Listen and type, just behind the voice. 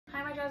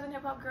guys and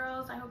hip hop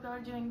girls. I hope y'all are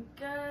doing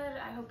good.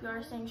 I hope y'all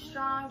are staying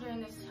strong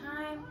during this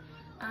time.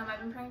 I've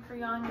been praying for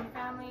y'all and your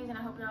families, and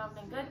I hope y'all have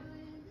been good.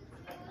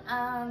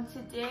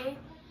 Today,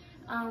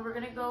 we're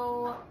gonna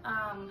go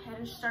ahead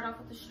and start off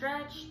with the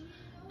stretch,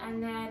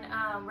 and then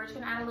we're just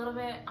gonna add a little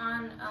bit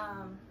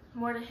on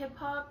more to hip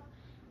hop,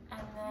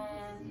 and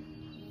then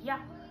yeah.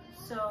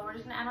 So we're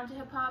just gonna add on to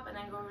hip hop and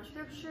then go over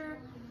scripture,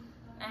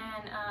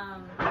 and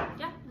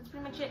yeah, that's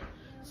pretty much it.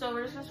 So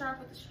we're just gonna start off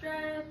with the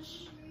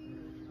stretch.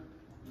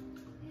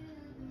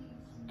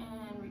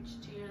 And reach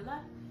to your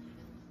left.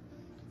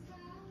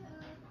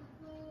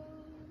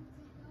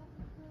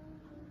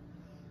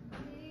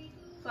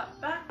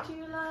 Flop back to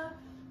your left.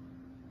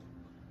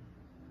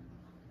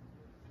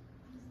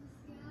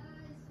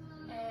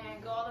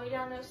 And go all the way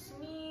down this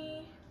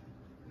knee.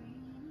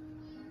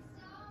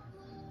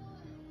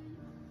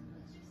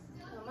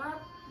 Come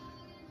up.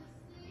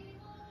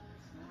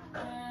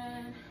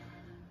 And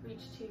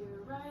reach to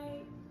your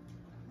right.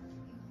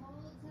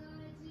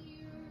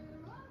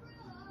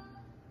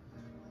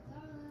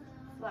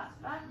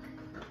 Flat back.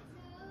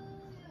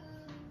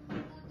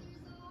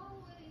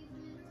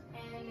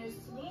 And nose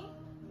to knee.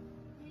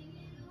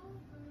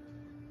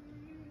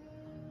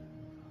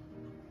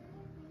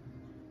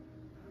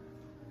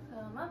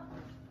 Come up.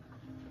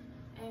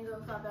 And go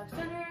flat back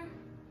center.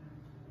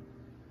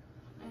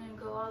 And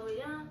go all the way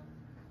down.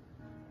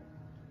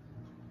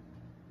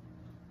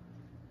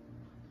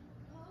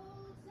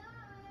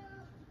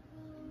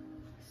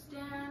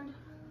 Stand.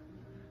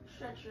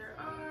 Stretch your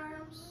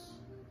arms.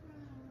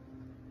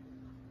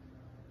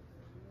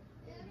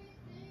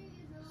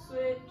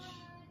 Switch,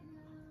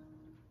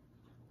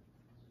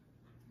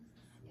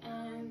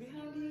 and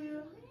behind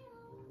you,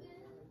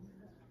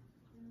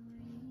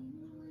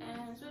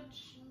 and switch.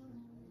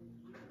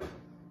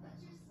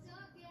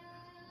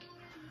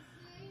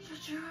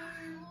 Stretch your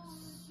arms,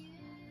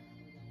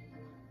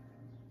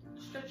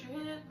 stretch your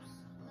hips,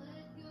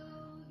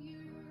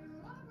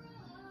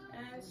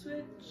 and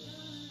switch.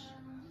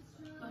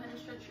 Go ahead and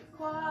stretch your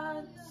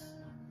quads,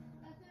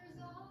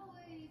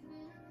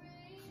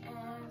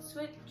 and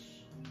switch.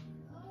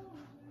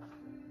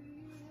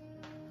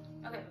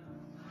 Okay,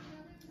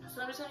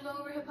 so I'm just gonna go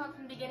over hip hop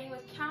from the beginning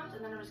with counts,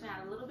 and then I'm just gonna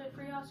add a little bit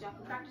for y'all so y'all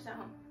can practice at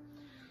home.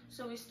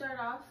 So we start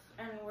off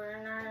and we're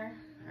in our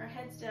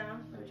heads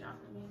down. Let me turn off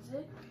the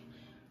music.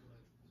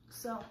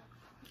 So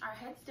our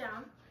heads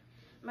down.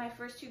 My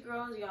first two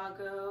girls, y'all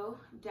go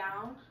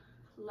down,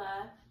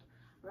 left,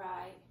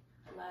 right,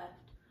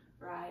 left,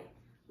 right,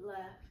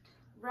 left,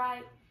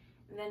 right.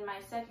 And then my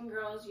second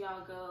girls,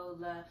 y'all go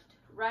left,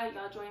 right.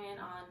 Y'all join in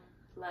on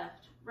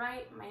left,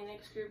 right. My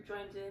next group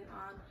joins in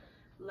on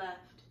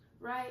left,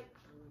 right,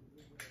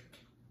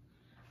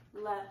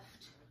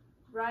 left,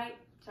 right,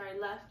 sorry,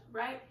 left,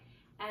 right,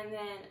 and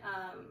then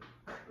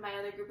my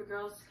other group of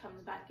girls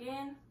comes back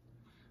in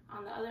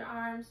on the other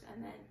arms,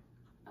 and then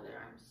other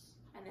arms,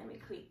 and then we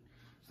cleat.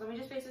 So let me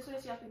just face this way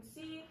so y'all can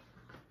see.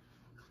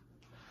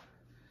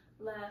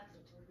 Left,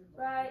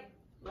 right,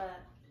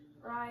 left,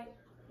 right,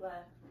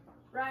 left,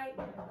 right,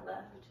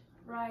 left,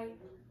 right,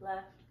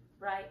 left,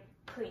 right,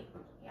 clean,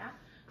 yeah?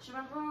 So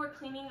remember, when we're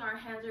cleaning, our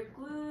hands are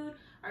glued,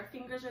 our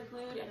fingers are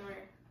glued, and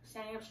we're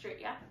standing up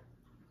straight, yeah?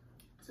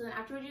 So then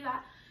after we do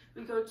that,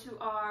 we go to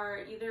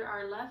either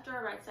our left or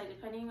our right side,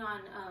 depending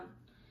on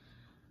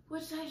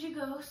which side you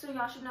go. So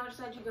y'all should know which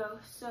side you go.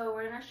 So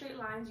we're in our straight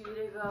lines. You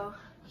either go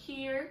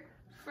here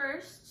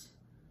first,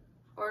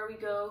 or we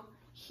go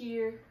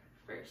here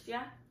first,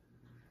 yeah?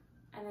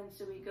 And then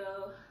so we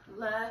go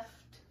left,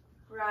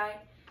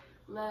 right,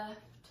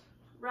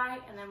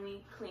 and then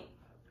we clean.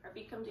 Our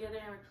feet come together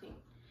and we're clean.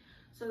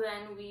 So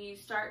then we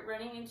start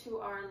running into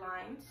our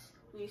lines.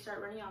 We start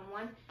running on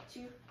 1,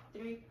 2,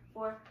 3,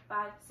 4,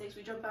 5, 6.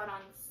 We jump out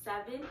on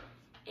 7,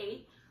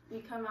 8. We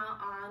come out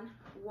on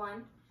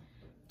 1,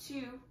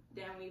 2.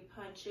 Then we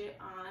punch it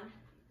on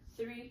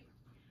 3,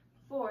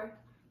 4.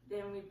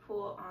 Then we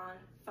pull on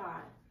 5,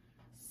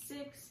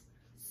 6,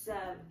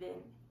 7,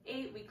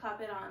 8. We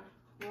clap it on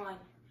 1,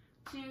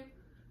 2,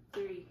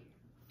 3,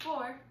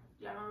 4.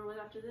 Y'all remember what's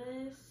after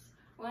this?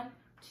 1,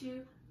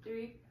 2,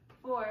 3,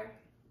 4.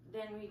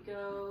 Then we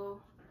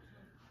go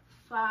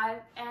 5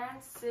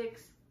 and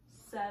 6,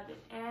 7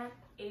 and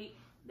 8.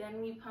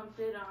 Then we pump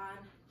it on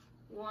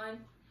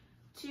 1,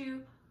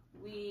 2.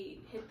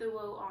 We hit the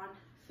low on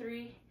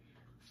 3,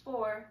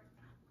 4.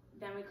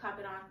 Then we clap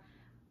it on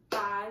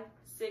 5,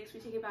 6. We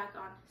take it back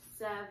on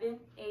 7,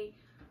 8.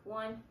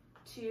 1,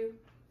 2,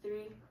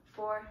 3,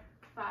 4,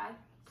 5,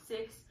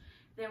 6.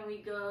 Then we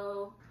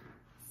go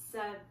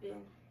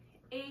 7,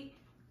 8.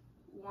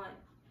 1,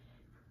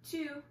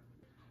 2.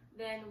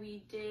 Then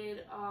we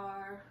did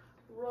our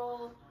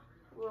roll,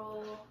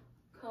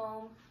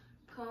 comb.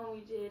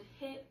 We did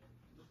hit,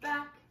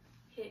 back.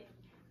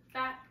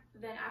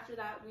 Then after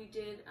that we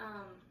did,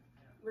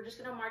 we're just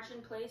gonna march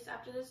in place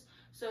after this.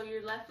 So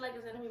your left leg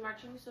is gonna be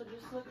marching, so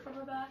just look from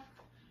the back.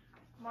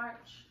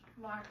 March.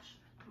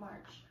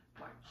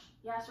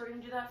 Yeah, so we're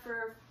gonna do that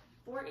for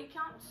 4 8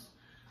 counts.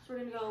 So we're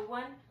gonna go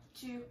 1,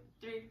 2,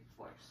 3,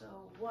 4. So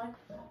 1,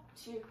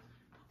 2,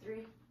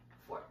 3,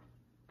 4.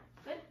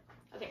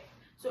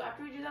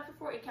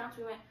 4 8 counts.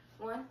 We went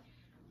 1,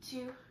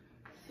 2,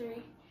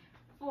 3,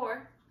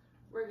 4.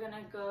 We're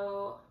gonna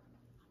go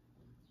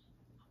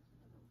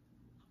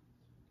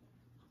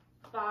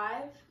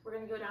 5. We're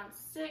gonna go down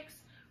 6.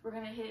 We're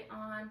gonna hit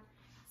on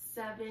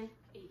 7,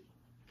 8.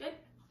 Good?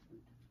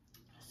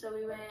 So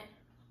we went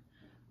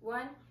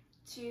 1,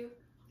 2,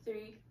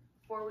 3,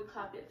 4. We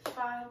clapped it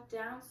 5,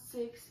 down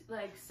 6,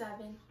 like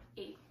 7,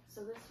 8.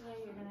 So this way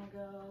you're gonna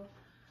go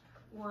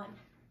 1,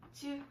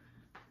 2,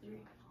 3,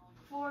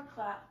 4,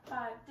 clap,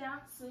 5, down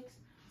 6,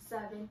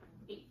 7,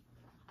 8.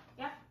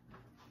 Yeah?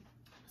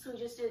 So we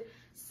just did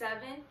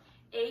 7,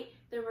 8.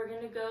 Then we're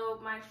gonna go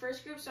my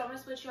first group. So I'm gonna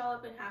split y'all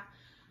up in half.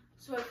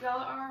 So if y'all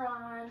are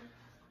on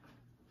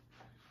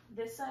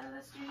this side of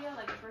the studio,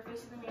 like if we're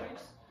facing the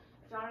mirrors,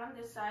 if y'all are on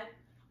this side,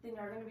 then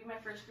y'all are gonna be my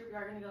first group.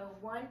 Y'all are gonna go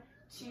 1,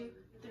 2,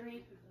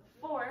 3,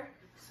 4.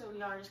 So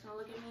y'all are just gonna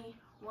look at me.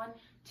 1,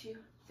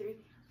 2, 3,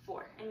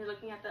 4. And you're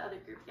looking at the other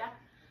group, yeah?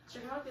 So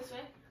you're gonna look this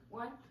way.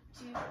 1,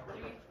 2, 3,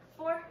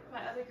 4.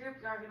 My other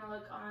group, y'all are gonna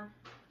look on,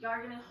 y'all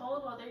are gonna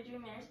hold while they're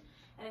doing theirs,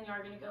 and then y'all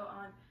are gonna go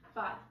on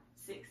 5,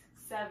 6,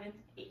 7,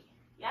 8.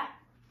 Yeah?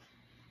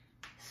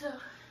 So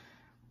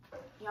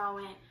y'all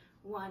went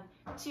 1,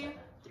 2,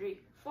 3,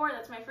 4.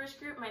 That's my first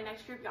group. My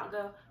next group, y'all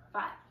go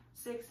 5,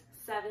 6,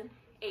 7,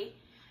 8.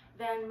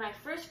 Then my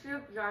first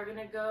group, y'all are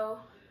gonna go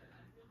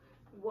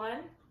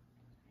 1,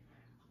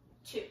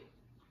 2.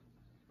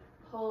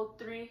 Hold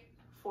 3,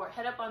 4.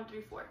 Head up on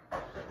 3, 4.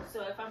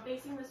 So if I'm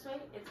facing this way,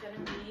 it's gonna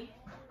be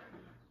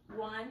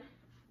 1,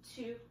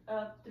 2,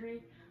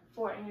 3,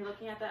 4, and you're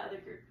looking at that other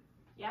group.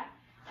 Yeah?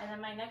 And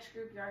then my next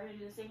group, you're gonna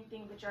do the same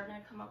thing, but you're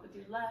gonna come up with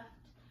your left,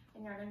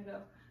 and you're gonna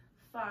go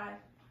 5,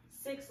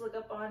 6, look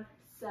up on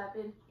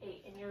 7,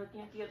 8, and you're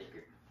looking at the other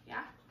group.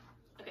 Yeah?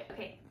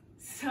 Okay.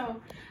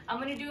 So I'm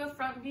gonna do a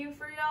front view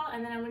for y'all,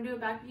 and then I'm gonna do a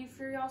back view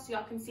for y'all so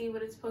y'all can see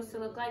what it's supposed to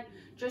look like.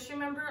 Just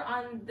remember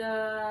on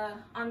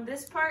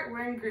this part,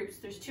 we're in groups.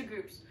 There's 2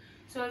 groups.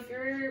 So if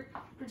you're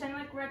pretending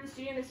like we're at the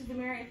studio and this is the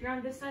mirror, if you're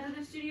on this side of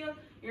the studio,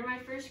 you're my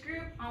first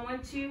group on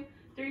 1, 2,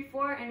 3,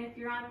 4, and if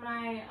you're on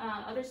my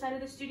other side of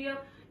the studio,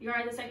 you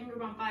are the second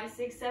group on 5,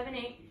 6, 7,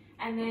 8,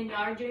 and then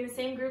y'all are doing the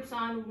same groups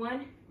on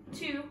 1,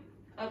 2,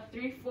 up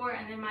 3, 4,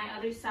 and then my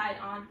other side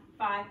on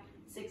 5,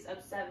 6,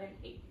 up 7,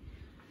 8.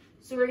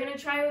 So we're gonna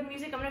try with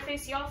music. I'm gonna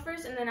face y'all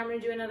first, and then I'm gonna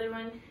do another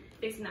one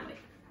facing that way.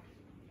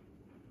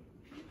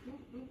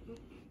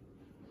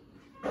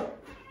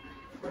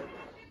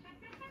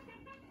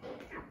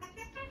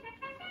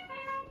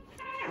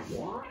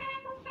 What?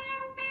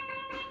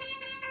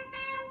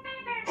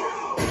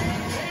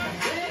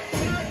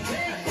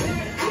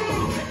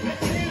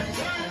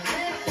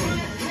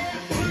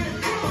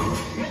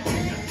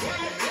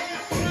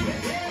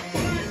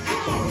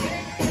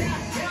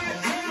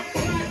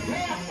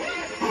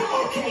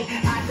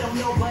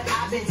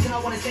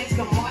 When the Saints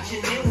come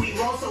marching in, we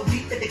roll so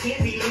deep that they can't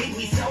believe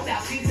we sold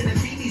out seats in the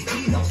TVs.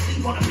 Please don't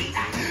sleep on the beat.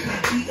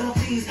 Beat up,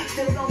 please.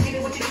 Still don't get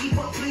it what you keep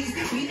up, please.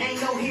 We ain't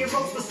no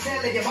heroes for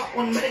selling. You bought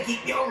one, better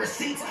keep your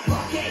receipts.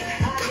 Okay,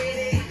 I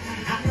get it.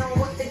 I know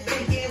what they're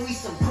thinking. We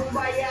some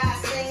kumbaya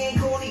singing,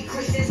 corny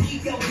Christians.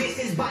 Keep your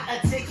business. Buy a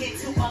ticket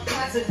to a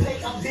concert,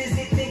 pay a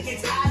visit. Think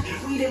it's hot.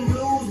 We them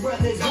blues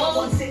brothers.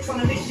 116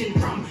 on a mission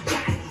from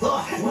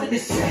God. When the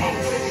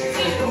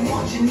Saints come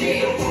marching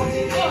in, 4,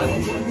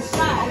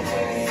 5,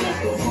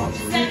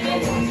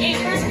 7, 8,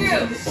 first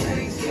group.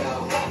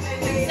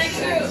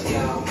 Second group.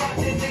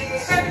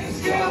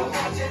 First group.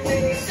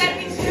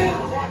 Second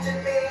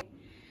group.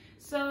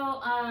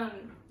 So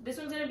this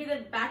one's gonna be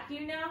the back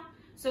view now.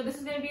 So this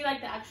is gonna be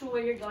like the actual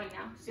way you're going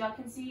now. So y'all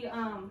can see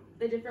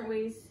the different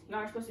ways y'all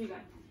are supposed to be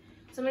going.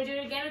 So I'm gonna do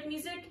it again with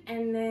music,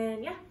 and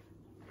then yeah.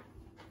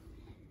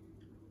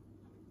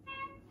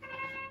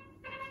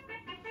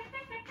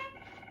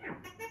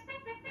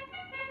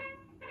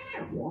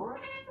 What?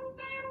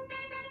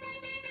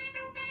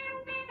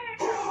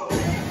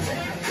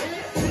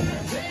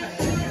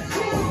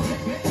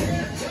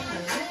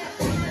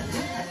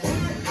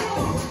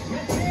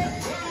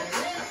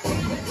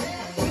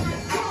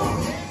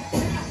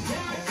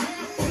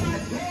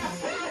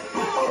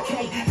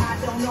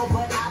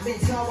 But I've been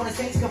told when the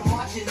Saints come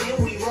marching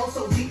in, we roll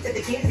so deep that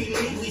they can't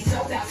believe we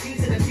sold out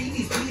seats in the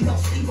TVs. Please don't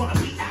sleep on a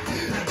beat.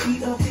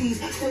 Beat up, please.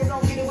 Still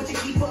don't get it what you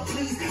keep up,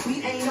 please.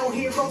 We ain't no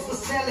heroes for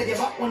selling. You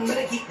bought one,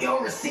 better keep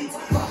your receipts.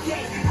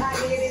 Okay, I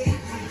get it.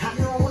 I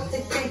know what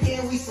they're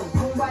thinking. We some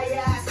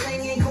kumbaya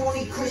singing,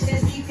 corny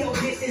Christians. Keep your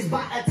distance.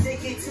 Buy a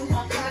ticket to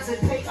a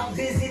concert, pay a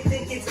visit.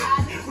 Think it's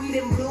hot. We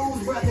them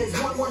blues brothers.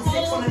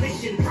 116 on a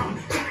mission from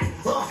God.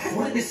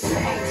 When the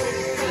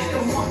Saints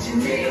come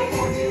marching in.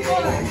 4, 5,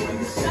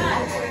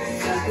 7,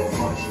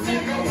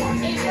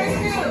 8, first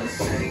group.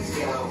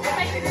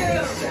 Second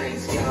group.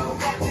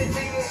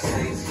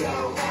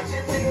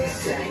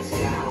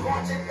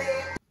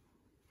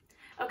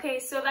 Okay,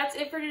 so that's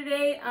it for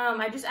today.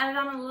 I just added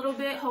on a little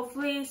bit.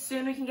 Hopefully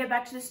soon we can get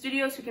back to the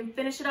studio so we can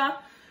finish it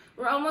off.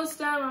 We're almost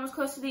done. We're almost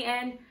close to the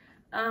end.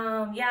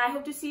 Yeah, I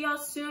hope to see y'all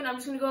soon. I'm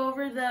just going to go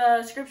over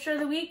the scripture of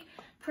the week,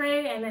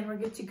 pray, and then we're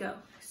good to go.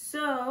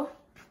 So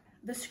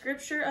the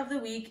scripture of the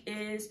week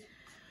is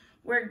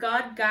Where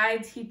God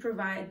guides, he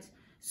provides.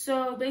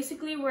 So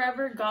basically,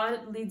 wherever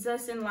God leads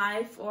us in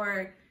life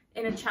or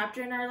in a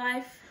chapter in our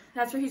life,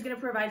 that's where he's going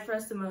to provide for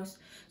us the most.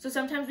 So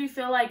sometimes we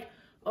feel like,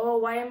 oh,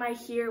 why am I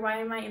here? Why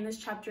am I in this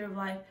chapter of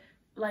life?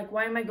 Like,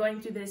 why am I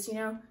going through this, you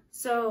know?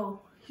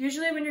 So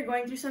usually when you're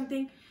going through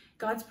something,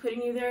 God's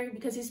putting you there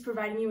because he's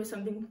providing you with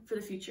something for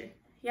the future,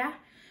 yeah?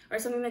 Or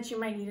something that you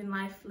might need in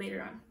life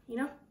later on, you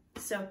know?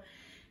 So,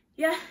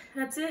 yeah,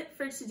 that's it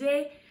for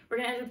today. We're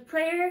going to end with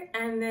prayer,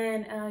 and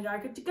then y'all are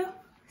good to go.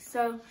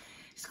 So,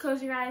 just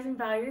close your eyes and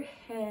bow your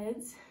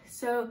heads.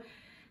 So,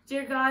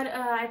 dear God,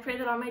 I pray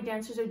that all my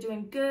dancers are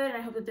doing good, and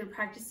I hope that they're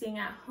practicing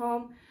at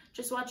home.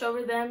 Just watch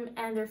over them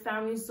and their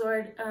families,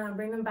 Lord.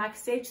 Bring them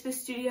backstage to the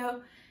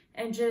studio,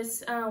 and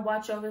just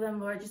watch over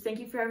them, Lord. Just thank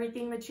you for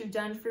everything that you've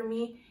done for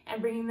me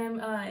and bringing them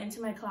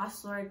into my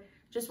class, Lord.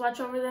 Just watch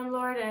over them,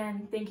 Lord,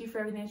 and thank you for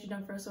everything that you've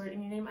done for us, Lord.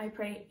 In your name I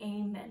pray,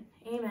 amen.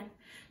 Amen.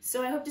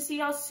 So I hope to see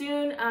y'all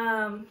soon.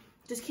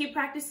 Just keep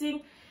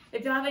practicing.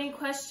 If y'all have any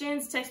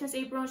questions, text Miss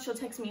April and she'll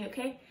text me,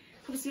 okay?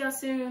 Hope to see y'all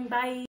soon. Bye.